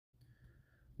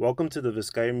Welcome to the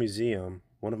Vizcaya Museum,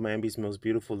 one of Miami's most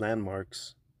beautiful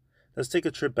landmarks. Let's take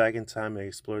a trip back in time and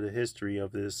explore the history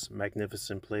of this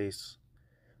magnificent place.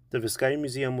 The Vizcaya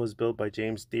Museum was built by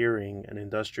James Deering, an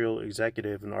industrial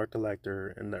executive and art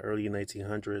collector in the early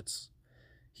 1900s.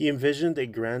 He envisioned a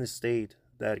grand estate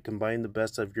that combined the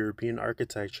best of European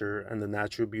architecture and the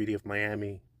natural beauty of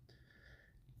Miami.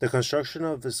 The construction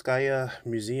of Vizcaya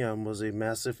Museum was a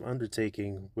massive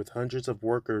undertaking, with hundreds of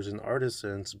workers and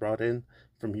artisans brought in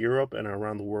from Europe and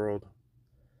around the world.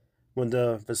 When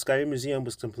the Vizcaya Museum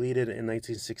was completed in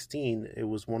 1916, it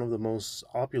was one of the most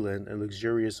opulent and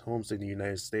luxurious homes in the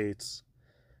United States.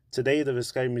 Today, the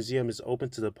Vizcaya Museum is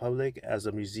open to the public as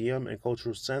a museum and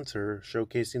cultural center,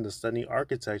 showcasing the stunning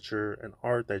architecture and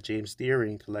art that James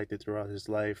Deering collected throughout his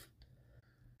life.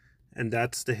 And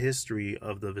that's the history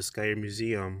of the Vizcaya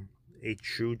Museum, a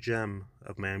true gem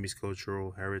of Miami's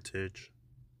cultural heritage.